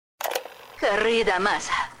Querida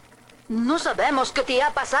Masha, no sabemos qué te ha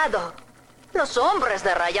pasado. Los hombres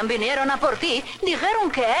de Ryan vinieron a por ti, dijeron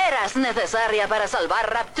que eras necesaria para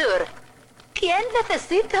salvar Rapture. ¿Quién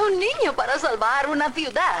necesita un niño para salvar una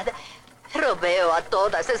ciudad? Pero veo a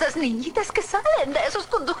todas esas niñitas que salen de esos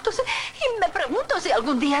conductos y me pregunto si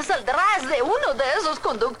algún día saldrás de uno de esos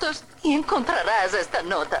conductos y encontrarás esta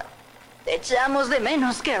nota. Te echamos de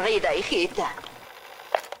menos, querida hijita.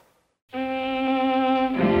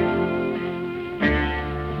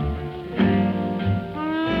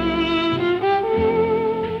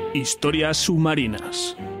 Historias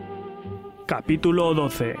submarinas. Capítulo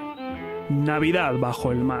 12. Navidad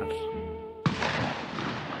bajo el mar.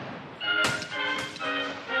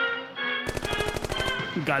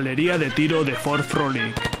 Galería de tiro de Fort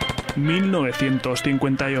Frolic,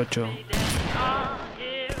 1958.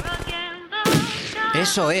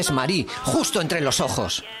 Eso es, Marie, justo entre los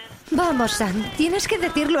ojos. Vamos, Sam, tienes que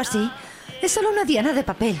decirlo así. Es solo una diana de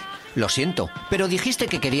papel. Lo siento, pero dijiste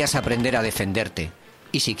que querías aprender a defenderte.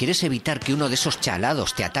 Y si quieres evitar que uno de esos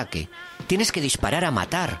chalados te ataque, tienes que disparar a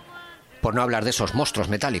matar. Por no hablar de esos monstruos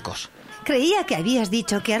metálicos. Creía que habías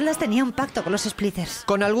dicho que Atlas tenía un pacto con los Splicers.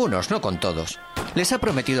 Con algunos, no con todos. Les ha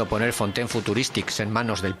prometido poner Fontaine Futuristics en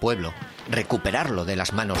manos del pueblo, recuperarlo de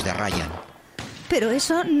las manos de Ryan. ¿Pero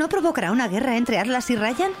eso no provocará una guerra entre Atlas y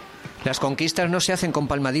Ryan? Las conquistas no se hacen con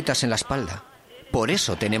palmaditas en la espalda. Por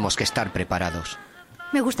eso tenemos que estar preparados.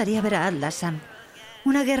 Me gustaría ver a Atlas, Sam.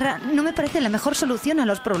 Una guerra no me parece la mejor solución a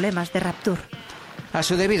los problemas de Rapture. A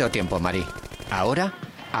su debido tiempo, Marie. Ahora,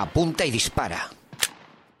 apunta y dispara.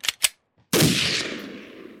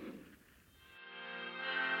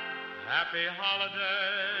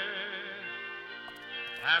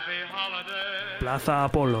 Plaza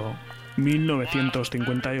Apolo,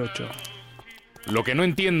 1958. Lo que no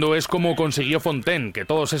entiendo es cómo consiguió Fontaine que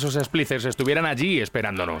todos esos Splicers estuvieran allí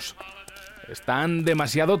esperándonos. Están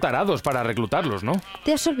demasiado tarados para reclutarlos, ¿no?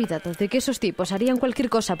 Te has olvidado de que esos tipos harían cualquier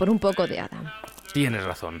cosa por un poco de Adam. Tienes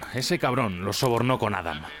razón, ese cabrón los sobornó con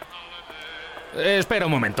Adam. Espera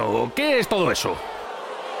un momento, ¿qué es todo eso?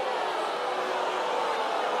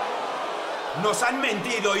 Nos han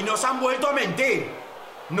mentido y nos han vuelto a mentir.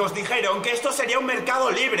 Nos dijeron que esto sería un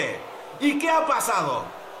mercado libre. ¿Y qué ha pasado?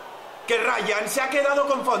 Que Ryan se ha quedado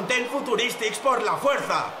con Fontaine Futuristics por la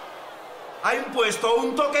fuerza. Ha impuesto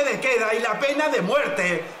un toque de queda y la pena de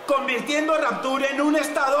muerte, convirtiendo Rapture en un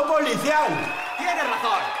estado policial. ¡Tienes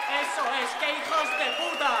razón! ¡Eso es! ¡Qué hijos de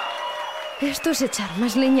puta! Esto es echar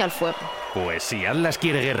más leña al fuego. Pues si Atlas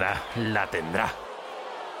quiere guerra, la tendrá.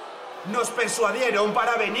 Nos persuadieron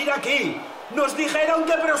para venir aquí. Nos dijeron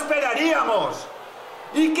que prosperaríamos.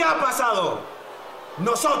 ¿Y qué ha pasado?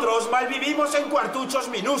 Nosotros malvivimos en cuartuchos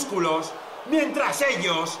minúsculos, mientras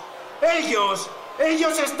ellos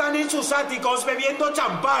están en sus áticos bebiendo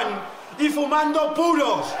champán y fumando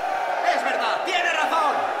puros. ¡Es verdad! ¡Tiene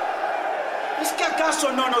razón! ¿Es que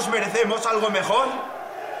acaso no nos merecemos algo mejor?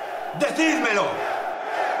 ¡Decídmelo!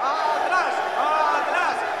 ¡Atrás!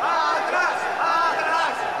 ¡Atrás! ¡Atrás!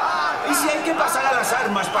 ¡Atrás! ¡Atrás! Y si hay que pasar a las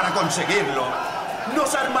armas para conseguirlo,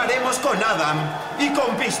 nos armaremos con Adam y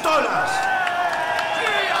con pistolas. ¡Sí!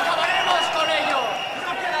 ¡Acabaremos con ello!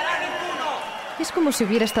 ¡No quedará ninguno! Es como si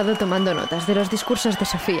hubiera estado tomando notas de los discursos de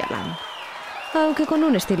Sofía Lam. Aunque con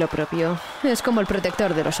un estilo propio. Es como el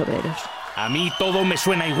protector de los obreros. A mí todo me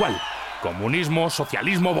suena igual. Comunismo,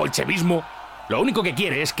 socialismo, bolchevismo. Lo único que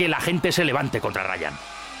quiere es que la gente se levante contra Ryan.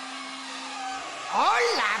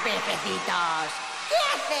 Hola, pececitos. ¿Qué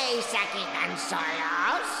hacéis aquí tan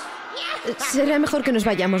solos? Será mejor que nos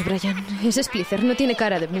vayamos, Brian. Ese Splicer no tiene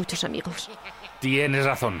cara de muchos amigos. Tienes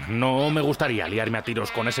razón. No me gustaría liarme a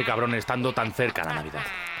tiros con ese cabrón estando tan cerca a la Navidad.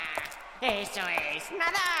 Eso es.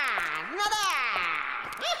 ¡Nadar! ¡Nadar!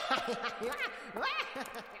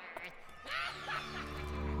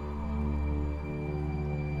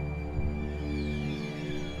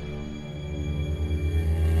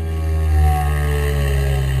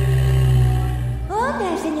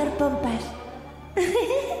 Hola, señor Pompas.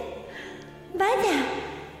 Vaya,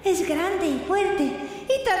 es grande y fuerte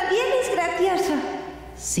y también es gracioso.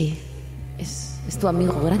 Sí, es tu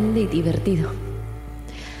amigo grande y divertido.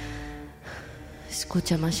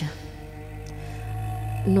 Escucha, Masha.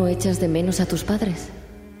 ¿No echas de menos a tus padres?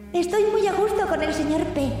 Estoy muy a gusto con el señor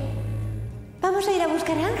P. Vamos a ir a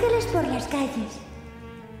buscar ángeles por las calles.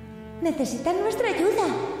 Necesitan nuestra ayuda,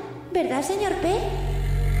 ¿verdad, señor P?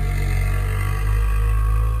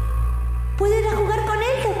 ¿Puedo ir a jugar con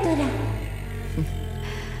él, doctora?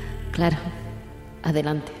 Claro.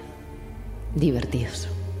 Adelante. Divertidos.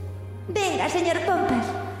 Venga, señor Pompas.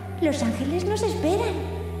 Los ángeles nos esperan.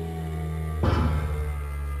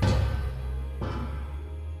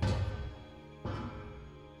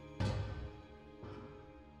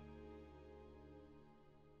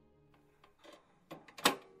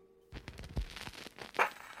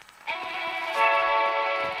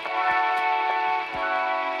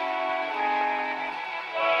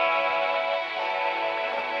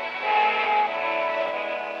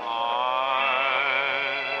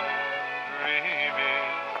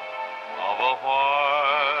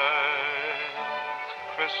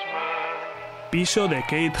 piso de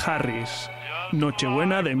Kate Harris.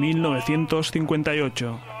 Nochebuena de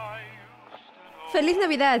 1958. ¡Feliz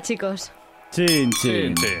Navidad, chicos! Chin,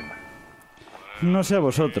 chin. No sé a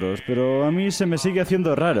vosotros, pero a mí se me sigue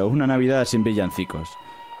haciendo raro una Navidad sin villancicos.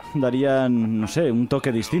 Darían, no sé, un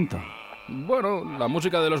toque distinto. Bueno, la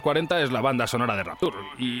música de los 40 es la banda sonora de Rapture,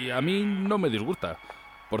 y a mí no me disgusta.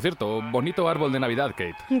 Por cierto, bonito árbol de Navidad,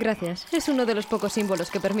 Kate. Gracias. Es uno de los pocos símbolos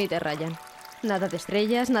que permite Ryan. Nada de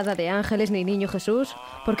estrellas, nada de ángeles ni niño Jesús,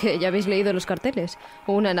 porque ya habéis leído los carteles.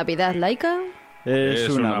 Una Navidad laica. Es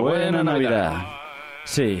una buena Navidad.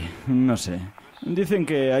 Sí, no sé. Dicen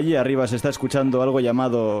que allí arriba se está escuchando algo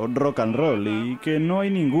llamado rock and roll y que no hay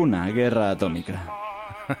ninguna guerra atómica.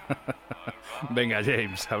 Venga,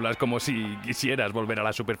 James, hablas como si quisieras volver a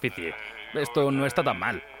la superficie. Esto no está tan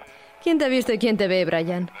mal. ¿Quién te ha visto y quién te ve,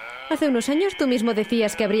 Brian? Hace unos años tú mismo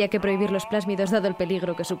decías que habría que prohibir los plásmidos dado el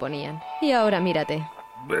peligro que suponían. Y ahora mírate.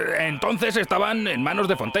 Entonces estaban en manos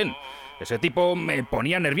de Fontaine. Ese tipo me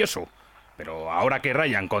ponía nervioso. Pero ahora que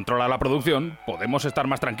Ryan controla la producción, podemos estar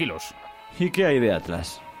más tranquilos. ¿Y qué hay de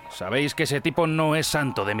Atlas? Sabéis que ese tipo no es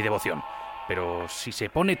santo de mi devoción. Pero si se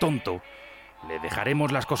pone tonto, le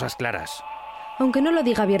dejaremos las cosas claras. Aunque no lo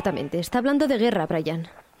diga abiertamente, está hablando de guerra, Brian.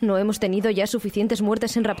 ¿No hemos tenido ya suficientes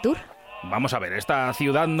muertes en Rapture? Vamos a ver, esta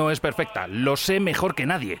ciudad no es perfecta. Lo sé mejor que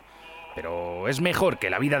nadie. Pero es mejor que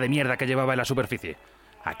la vida de mierda que llevaba en la superficie.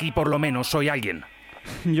 Aquí por lo menos soy alguien.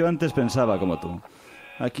 Yo antes pensaba como tú.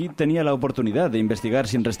 Aquí tenía la oportunidad de investigar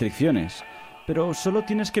sin restricciones. Pero solo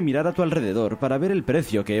tienes que mirar a tu alrededor para ver el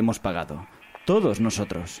precio que hemos pagado. Todos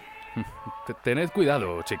nosotros. Tened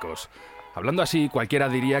cuidado, chicos. Hablando así, cualquiera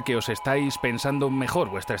diría que os estáis pensando mejor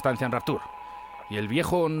vuestra estancia en Rapture. Y el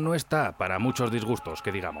viejo no está para muchos disgustos,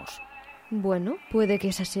 que digamos. Bueno, puede que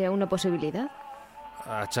esa sea una posibilidad.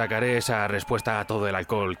 Achacaré esa respuesta a todo el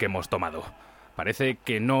alcohol que hemos tomado. Parece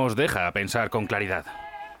que no os deja pensar con claridad.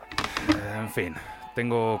 En fin,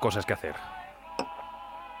 tengo cosas que hacer.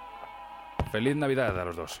 Feliz Navidad a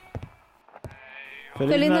los dos.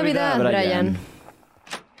 ¡Feliz Navidad, Brian!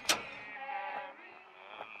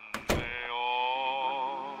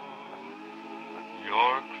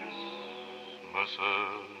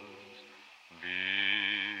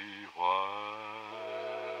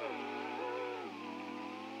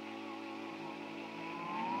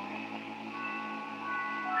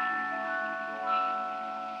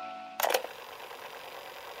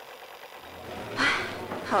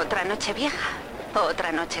 Otra noche vieja,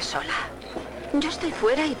 otra noche sola. Yo estoy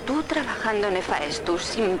fuera y tú trabajando en Efaestus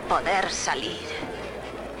sin poder salir.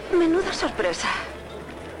 Menuda sorpresa.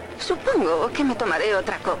 Supongo que me tomaré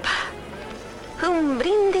otra copa. Un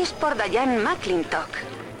brindis por Diane McClintock,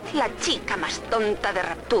 la chica más tonta de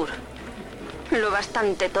Rapture. Lo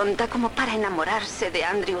bastante tonta como para enamorarse de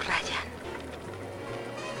Andrew Ryan.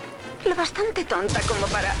 Lo bastante tonta como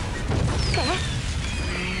para...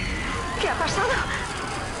 ¿Qué? ¿Qué ha pasado?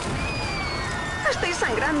 Estoy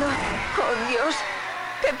sangrando. ¡Oh, Dios!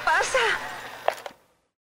 ¿Qué pasa?